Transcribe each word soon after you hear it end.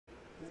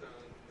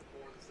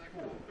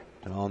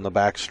On the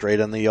back straight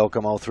in the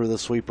Yokomo through the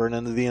sweeper and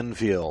into the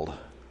infield.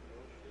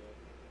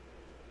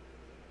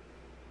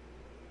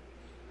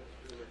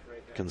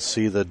 You can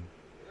see the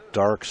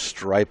dark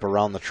stripe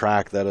around the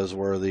track. That is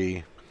where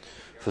the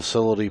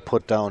facility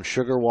put down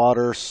sugar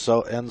water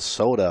and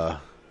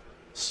soda.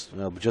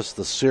 Just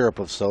the syrup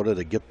of soda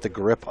to get the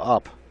grip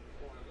up.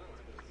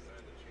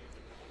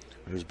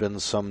 There's been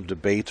some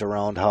debate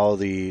around how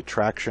the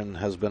traction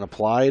has been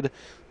applied.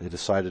 They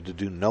decided to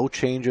do no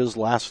changes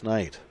last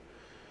night.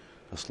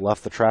 Just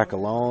left the track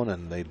alone,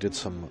 and they did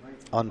some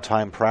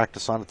untimed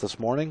practice on it this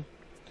morning.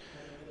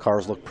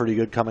 Cars look pretty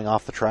good coming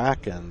off the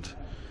track, and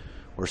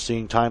we're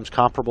seeing times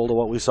comparable to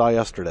what we saw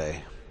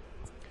yesterday.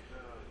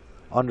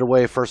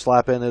 Underway, first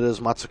lap in, it is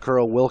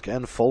Matsukura, Wilk,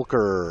 and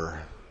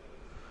Folker.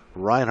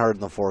 Reinhardt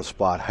in the 4th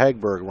spot.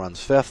 Hagberg runs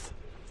 5th.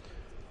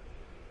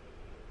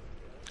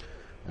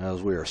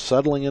 As we are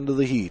settling into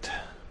the heat,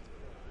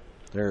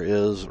 there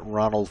is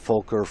Ronald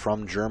Folker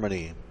from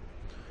Germany.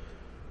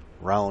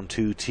 Round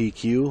 2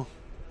 TQ.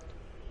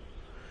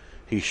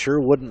 He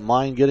sure wouldn't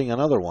mind getting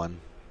another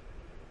one.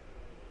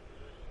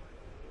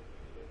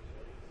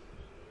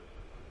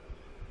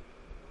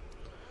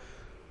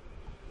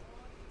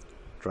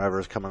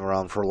 Drivers coming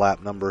around for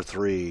lap number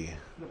 3.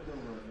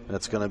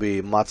 It's going to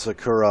be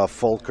Matsukura,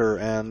 Folker,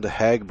 and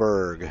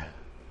Hagberg.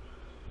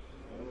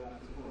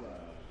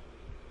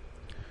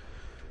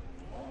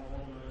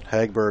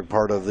 Hagberg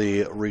part of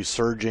the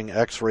resurging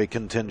X-ray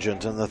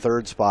contingent in the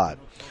 3rd spot.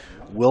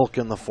 Wilk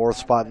in the 4th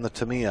spot in the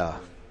Tamiya.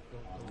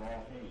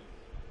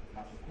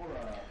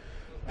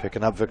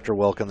 Picking up Victor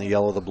Wilk in the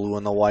yellow, the blue,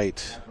 and the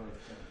white.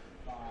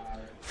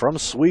 From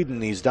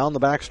Sweden, he's down the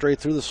back straight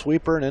through the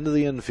sweeper and into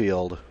the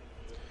infield.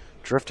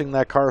 Drifting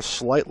that car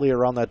slightly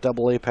around that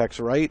double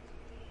apex right.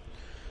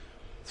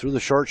 Through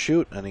the short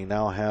chute, and he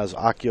now has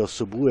Akio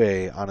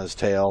Subue on his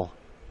tail.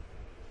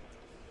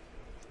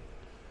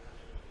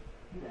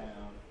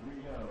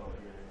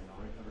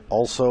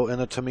 Also in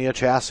a Tamiya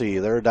chassis.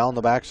 They're down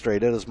the back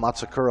straight. It is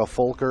Matsukura,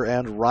 Folker,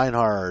 and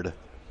Reinhardt.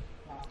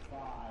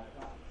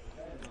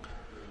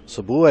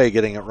 Subue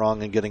getting it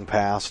wrong and getting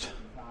past.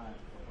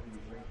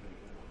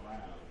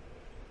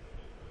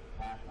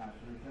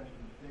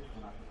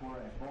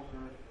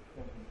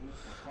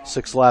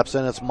 Six laps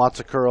in, it's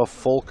Matsukura,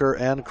 Folker,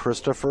 and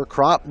Christopher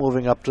Kropp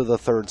moving up to the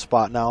 3rd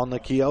spot now in the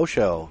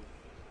Kyosho.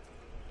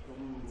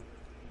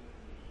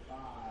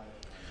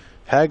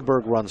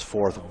 Hagberg runs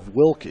 4th,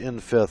 Wilk in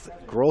 5th,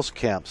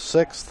 Grosskamp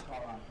 6th.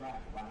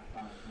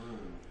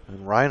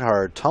 And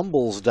Reinhardt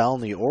tumbles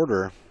down the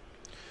order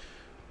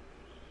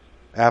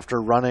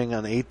after running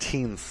an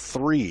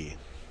 18.3.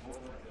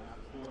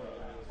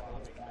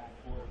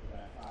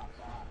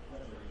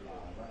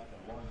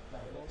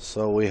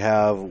 So we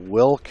have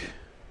Wilk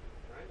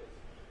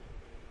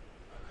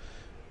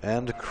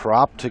and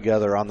Kropp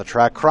together on the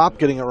track. Kropp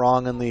getting it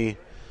wrong in the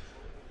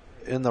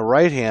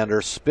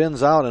right-hander,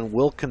 spins out, and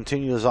Wilk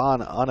continues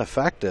on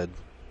unaffected.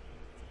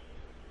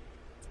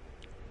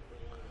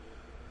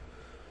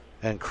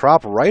 And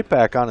Kropp right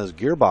back on his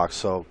gearbox.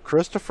 So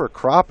Christopher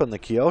Kropp in the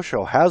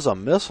Kyosho has a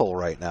missile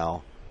right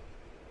now.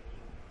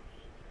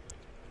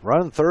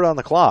 Running 3rd on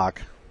the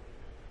clock.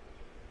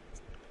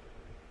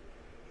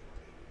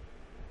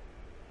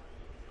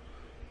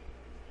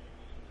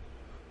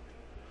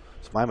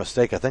 It's my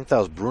mistake. I think that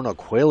was Bruno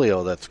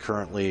Coelho that's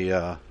currently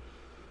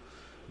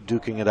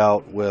duking it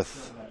out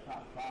with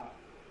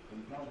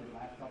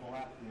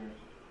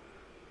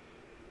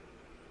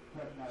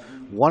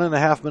One and a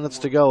half minutes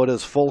to go. It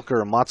is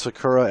Folker,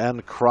 Matsukura,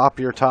 and Kropp,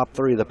 your top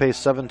 3. The pace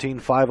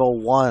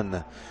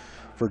 17.501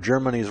 for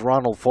Germany's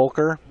Ronald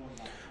Folker.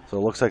 So it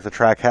looks like the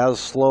track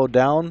has slowed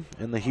down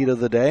in the heat of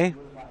the day.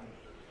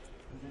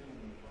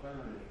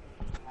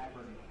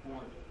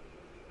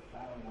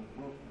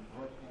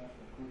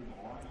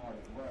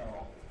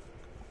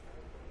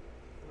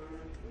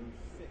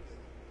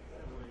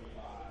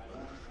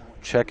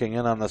 Checking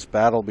in on this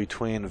battle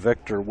between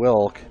Victor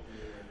Wilk,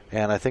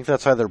 and I think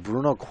that's either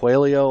Bruno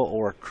Coelho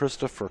or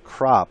Christopher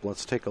Kropp.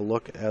 Let's take a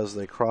look as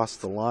they cross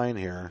the line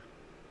here.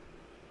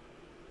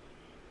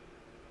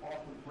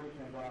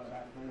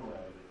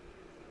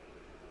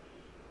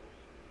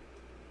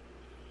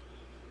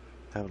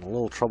 Having a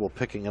little trouble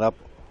picking up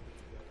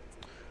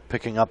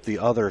the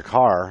other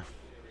car.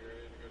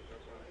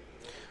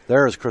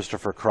 There is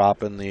Christopher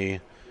Kropp in the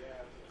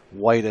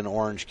white and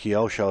orange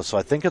Kyosho, so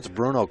I think it's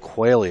Bruno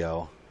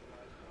Coelho.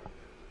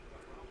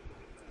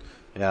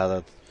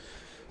 Yeah,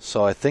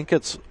 so I think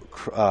it's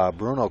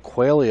Bruno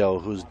Coelho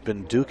who's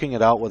been duking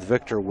it out with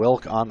Victor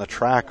Wilk on the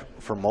track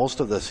for most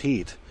of this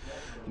heat.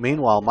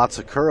 Meanwhile,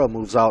 Matsukura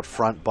moves out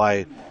front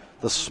by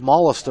the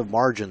smallest of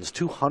margins,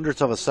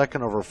 0.02 of a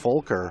second over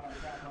Folker.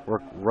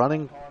 We're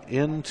running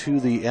into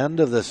the end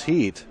of this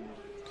heat.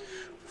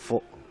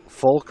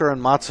 Folker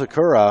and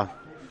Matsukura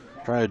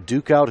trying to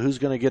duke out who's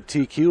going to get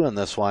TQ in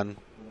this one.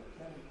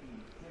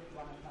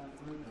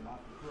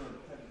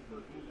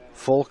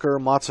 Folker,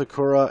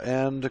 Matsukura,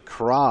 and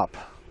Kropp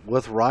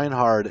with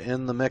Reinhardt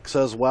in the mix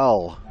as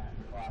well.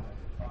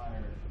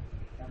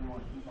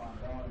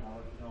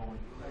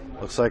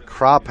 Looks like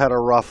Kropp had a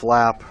rough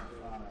lap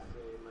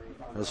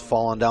has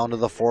fallen down to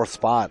the 4th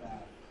spot.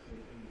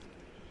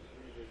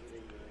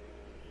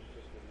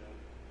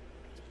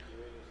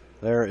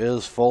 There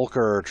is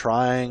Folker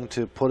trying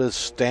to put his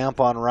stamp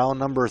on round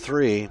number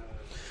 3.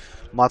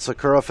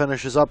 Matsukura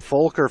finishes up.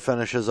 Folker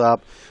finishes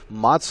up.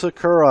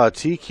 Matsukura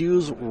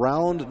TQ's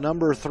round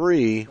number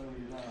 3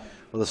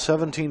 with a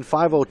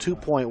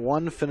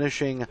 17.502.1,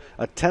 finishing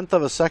a 1/10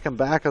 of a second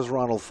back as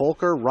Ronald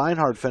Folker.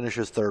 Reinhardt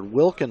finishes 3rd.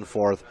 Wilkin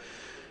 4th.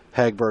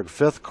 Hagberg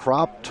 5th.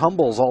 Kropp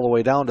tumbles all the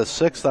way down to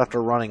 6th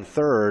after running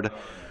 3rd.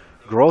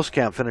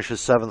 Grosskamp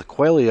finishes 7th.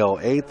 Coelho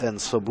 8th. And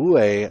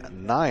Sabue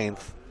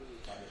 9th.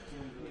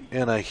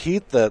 In a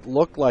heat that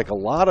looked like a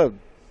lot of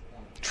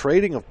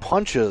trading of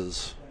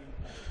punches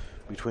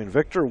between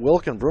Victor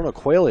Wilkin and Bruno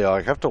Coelho.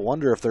 I have to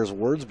wonder if there's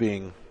words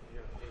being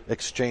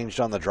exchanged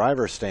on the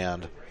driver's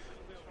stand.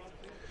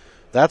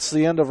 That's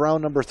the end of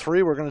round number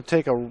 3. We're going to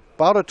take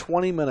about a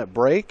 20-minute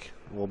break.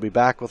 We'll be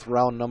back with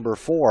round number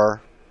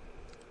 4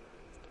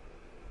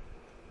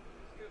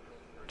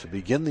 to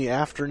begin the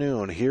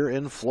afternoon here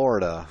in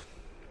Florida.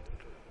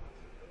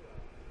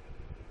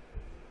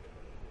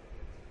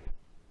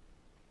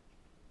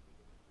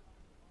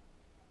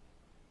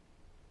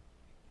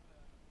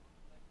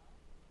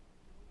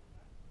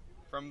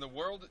 From the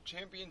World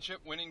Championship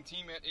winning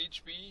team at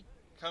HB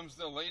comes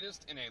the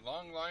latest in a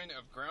long line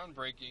of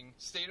groundbreaking,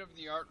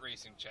 state-of-the-art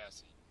racing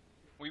chassis.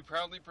 We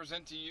proudly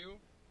present to you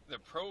the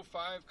Pro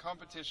 5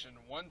 Competition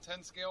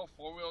 1/10 scale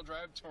four-wheel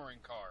drive touring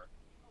car.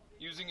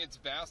 Using its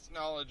vast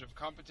knowledge of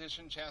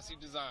competition chassis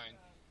design,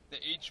 the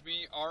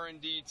HB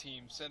R&D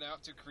team set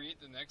out to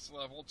create the next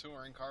level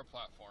touring car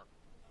platform.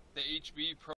 The HB Pro